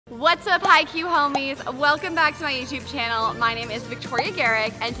What's up, Haiku homies? Welcome back to my YouTube channel. My name is Victoria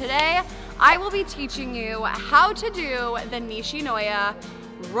Garrick, and today I will be teaching you how to do the Nishinoya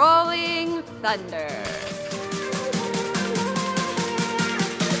Rolling Thunder.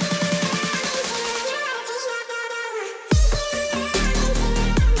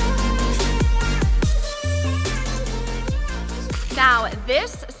 Now,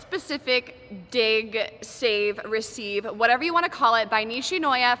 this specific dig, save, receive, whatever you want to call it, by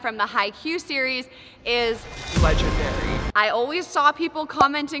Nishinoya from the Haiku series is legendary. I always saw people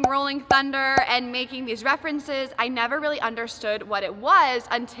commenting Rolling Thunder and making these references. I never really understood what it was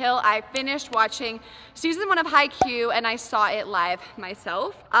until I finished watching season 1 of Haiku and I saw it live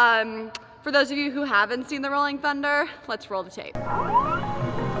myself. For those of you who haven't seen the Rolling Thunder, let's roll the tape.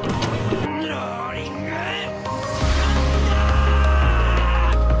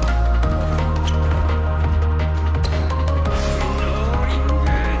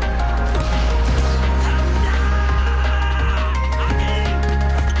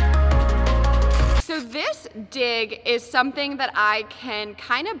 This dig is something that I can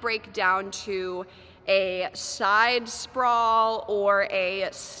kind of break down to a side sprawl or a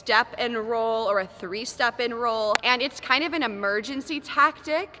step and roll or a 3-step and roll, and it's kind of an emergency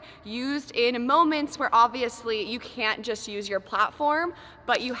tactic used in moments where obviously you can't just use your platform,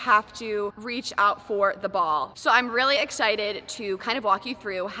 but you have to reach out for the ball. So I'm really excited to kind of walk you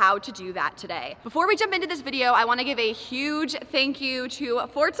through how to do that today. Before we jump into this video, I want to give a huge thank you to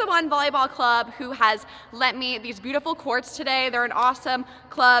Forza 1 Volleyball Club, who has lent me these beautiful courts today. They're an awesome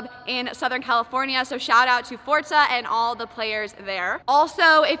club in Southern California, so shout out to Forza and all the players there.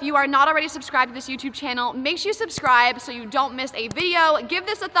 Also, if you are not already subscribed to this YouTube channel, make sure you subscribe so you don't miss a video. Give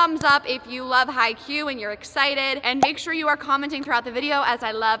this a thumbs up if you love Haiku and you're excited, and make sure you are commenting throughout the video, as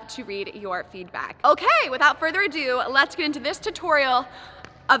I love to read your feedback. Okay, without further ado, let's get into this tutorial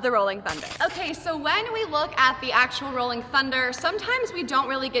of the Rolling Thunder. Okay, so when we look at the actual Rolling Thunder, sometimes we don't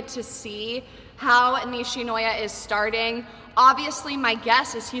really get to see how Nishinoya is starting. Obviously, my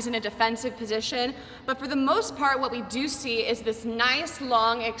guess is he's in a defensive position, but for the most part, what we do see is this nice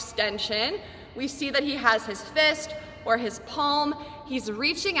long extension. We see that he has his fist or his palm. He's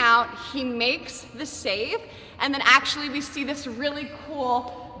reaching out, he makes the save, and then actually we see this really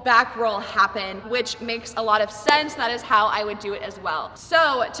cool back roll happen, which makes a lot of sense. That is how I would do it as well.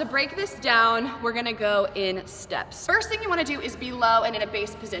 So to break this down, we're gonna go in steps. First thing you wanna do is be low and in a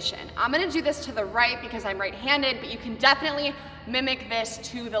base position. I'm gonna do this to the right because I'm right-handed, but you can definitely mimic this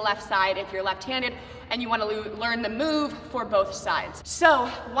to the left side if you're left-handed and you wanna learn the move for both sides. So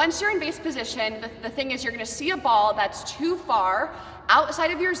once you're in base position, the thing is you're gonna see a ball that's too far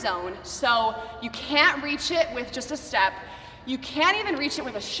outside of your zone, so you can't reach it with just a step. You can't even reach it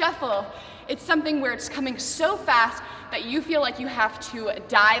with a shuffle. It's something where it's coming so fast that you feel like you have to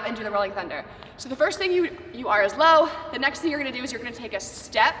dive into the Rolling Thunder. So the first thing you are is low. The next thing you're gonna do is you're gonna take a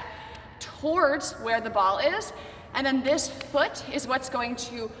step towards where the ball is, and then this foot is what's going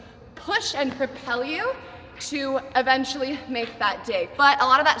to push and propel you to eventually make that dig. But a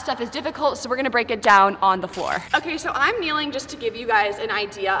lot of that stuff is difficult, so we're gonna break it down on the floor. Okay, so I'm kneeling just to give you guys an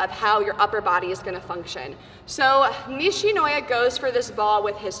idea of how your upper body is gonna function. So Nishinoya goes for this ball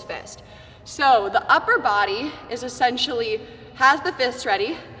with his fist. So the upper body is essentially, has the fist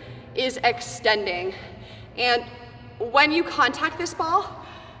ready, is extending. And when you contact this ball,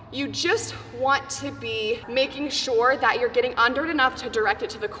 you just want to be making sure that you're getting under it enough to direct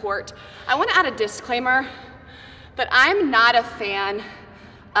it to the court. I wanna add a disclaimer that I'm not a fan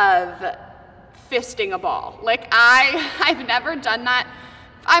of fisting a ball. Like I've never done that.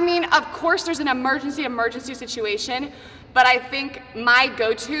 I mean, of course there's an emergency situation, but I think my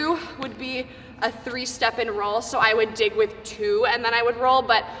go-to would be a 3-step and roll. So I would dig with 2 and then I would roll,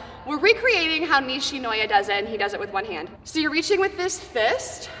 but we're recreating how Nishinoya does it, and he does it with one hand. So you're reaching with this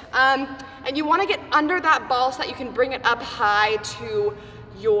fist, and you wanna get under that ball so that you can bring it up high to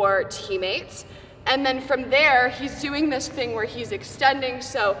your teammates. And then from there, he's doing this thing where he's extending.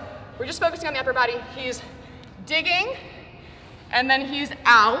 So we're just focusing on the upper body. He's digging, and then he's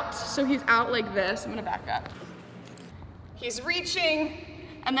out. So he's out like this. I'm gonna back up. He's reaching,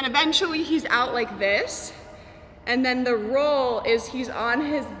 and then eventually he's out like this. And then the roll is he's on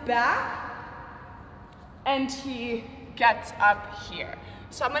his back, and he gets up here.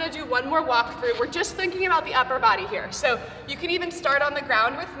 So I'm gonna do one more walkthrough. We're just thinking about the upper body here. So you can even start on the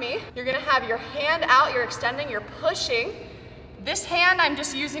ground with me. You're gonna have your hand out, you're extending, you're pushing. This hand, I'm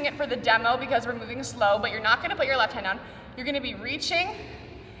just using it for the demo because we're moving slow, but you're not gonna put your left hand down. You're gonna be reaching,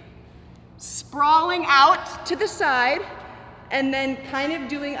 sprawling out to the side, and then kind of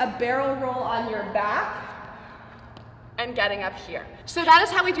doing a barrel roll on your back, and getting up here. So that is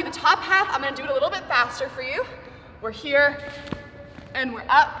how we do the top half. I'm gonna do it a little bit faster for you. We're here and we're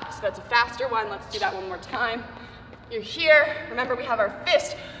up, so that's a faster one. Let's do that one more time. You're here. Remember, we have our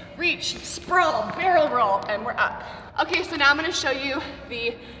fist, reach, sprawl, barrel roll, and we're up. Okay, so now I'm gonna show you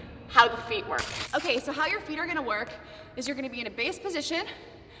how the feet work. Okay, so how your feet are gonna work is you're gonna be in a base position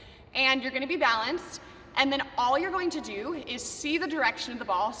and you're gonna be balanced, and then all you're going to do is see the direction of the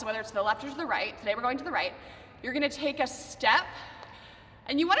ball, so whether it's to the left or to the right. Today we're going to the right. You're gonna take a step,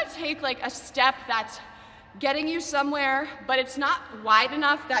 and you wanna take like a step that's getting you somewhere, but it's not wide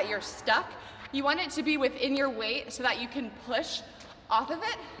enough that you're stuck. You want it to be within your weight so that you can push off of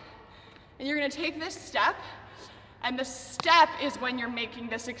it. And you're gonna take this step, and the step is when you're making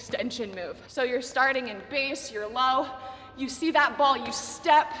this extension move. So you're starting in base, you're low, you see that ball, you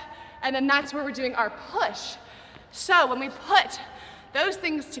step, and then that's where we're doing our push. So when we put those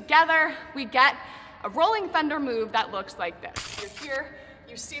things together, we get a rolling thunder move that looks like this. You're here,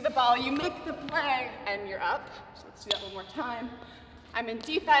 you see the ball, you make the play, and you're up. So let's do that one more time. I'm in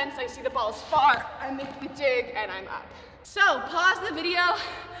defense, I see the ball is far, I make the dig, and I'm up. So pause the video,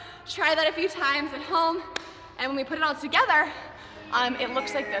 try that a few times at home, and when we put it all together, it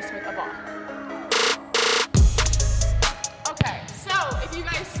looks like this with a ball. Okay, so if you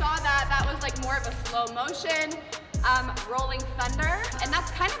guys saw that, that was like more of a slow motion, rolling thunder, and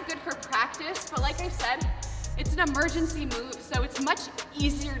that's kind of good for practice, but like I said, it's an emergency move, so it's much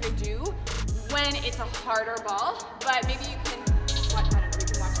easier to do when it's a harder ball, but maybe you can watch, I don't know, you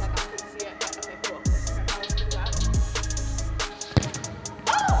can watch that back and see it. Okay, cool. Okay, I'll do that.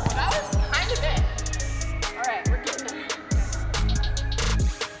 Oh, that was kind of it. All right, we're getting there.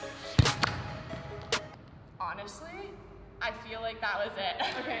 Okay. Honestly, I feel like that was it.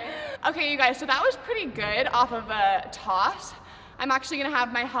 Okay. Okay, you guys, so that was pretty good off of a toss. I'm actually gonna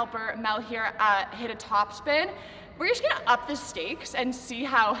have my helper, Mel, here hit a top spin. We're just gonna up the stakes and see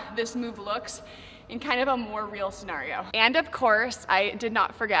how this move looks in kind of a more real scenario. And of course, I did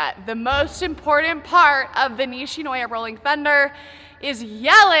not forget, the most important part of the Nishinoya Rolling Thunder is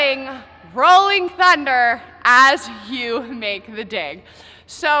yelling Rolling Thunder as you make the dig.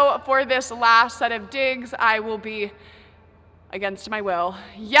 So for this last set of digs, I will be, against my will,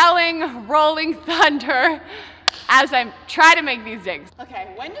 yelling Rolling Thunder as I'm trying to make these digs.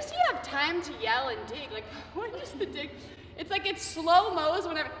 Okay, when does he have time to yell and dig? Like, when does the dig? It's like it's slow-mo's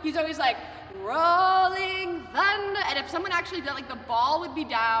whenever, he's always like, Rolling Thunder. And if someone actually did, like the ball would be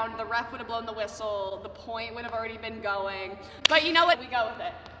down, the ref would have blown the whistle, the point would have already been going. But you know what? We go with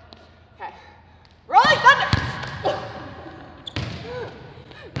it. Okay. Rolling Thunder!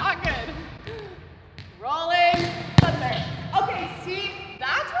 Not good. Rolling Thunder. Okay, see,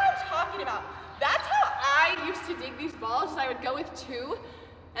 that's what I'm talking about. That's how I used to dig these balls. I would go with 2,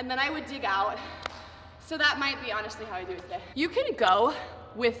 and then I would dig out. So that might be honestly how I do it today. You can go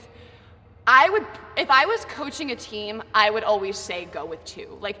with, if I was coaching a team, I would always say go with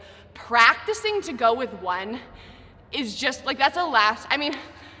 2. Like practicing to go with 1 is just like, that's a last, I mean,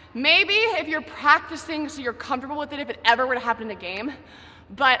 maybe if you're practicing so you're comfortable with it, if it ever were to happen in a game,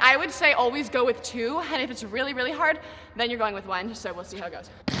 but I would say always go with 2, and if it's really, really hard, then you're going with 1, so we'll see how it goes.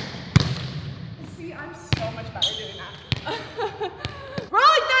 See, I'm so much better doing that.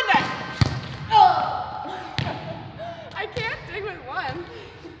 Rolling Thunder! Oh! I can't dig with 1.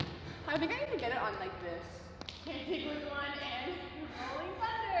 I think I need to get it on like this. Can't dig with 1 and Rolling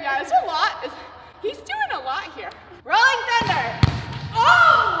Thunder. Yeah, it's a lot. He's doing a lot here. Rolling Thunder!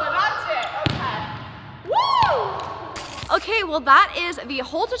 Oh, that's it. Okay. Woo! Okay, well that is the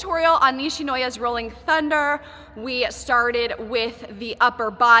whole tutorial on Nishinoya's Rolling Thunder. We started with the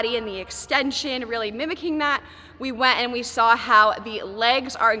upper body and the extension, really mimicking that. We went and we saw how the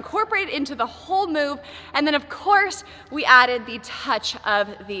legs are incorporated into the whole move. And then of course, we added the touch of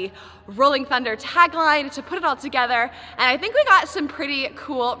the Rolling Thunder tagline to put it all together. And I think we got some pretty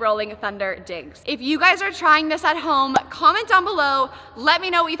cool Rolling Thunder digs. If you guys are trying this at home, comment down below. Let me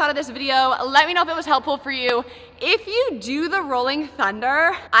know what you thought of this video. Let me know if it was helpful for you. If you do the Rolling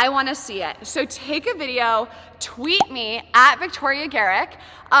Thunder, I wanna see it. So take a video, tweet me at Victoria Garrick,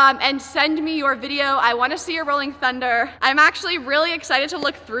 and send me your video. I wanna see your Rolling Thunder. I'm actually really excited to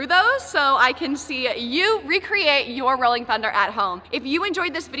look through those so I can see you recreate your Rolling Thunder at home. If you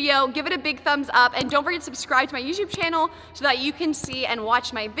enjoyed this video, give it a big thumbs up, and don't forget to subscribe to my YouTube channel so that you can see and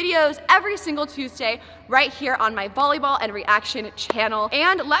watch my videos every single Tuesday right here on my volleyball and reaction channel.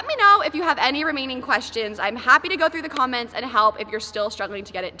 And let me know if you have any remaining questions. I'm happy to go through the comments and help if you're still struggling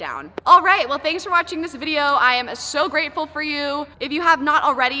to get it down. All right, well, thanks for watching this video. I am so grateful for you. If you have not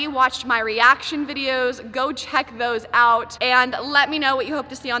already watched my reaction videos, go check check those out and let me know what you hope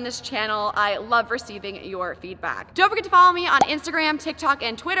to see on this channel. I love receiving your feedback. Don't forget to follow me on Instagram, TikTok,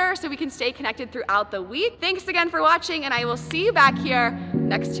 and Twitter so we can stay connected throughout the week. Thanks again for watching, and I will see you back here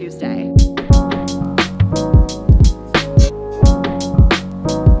next Tuesday.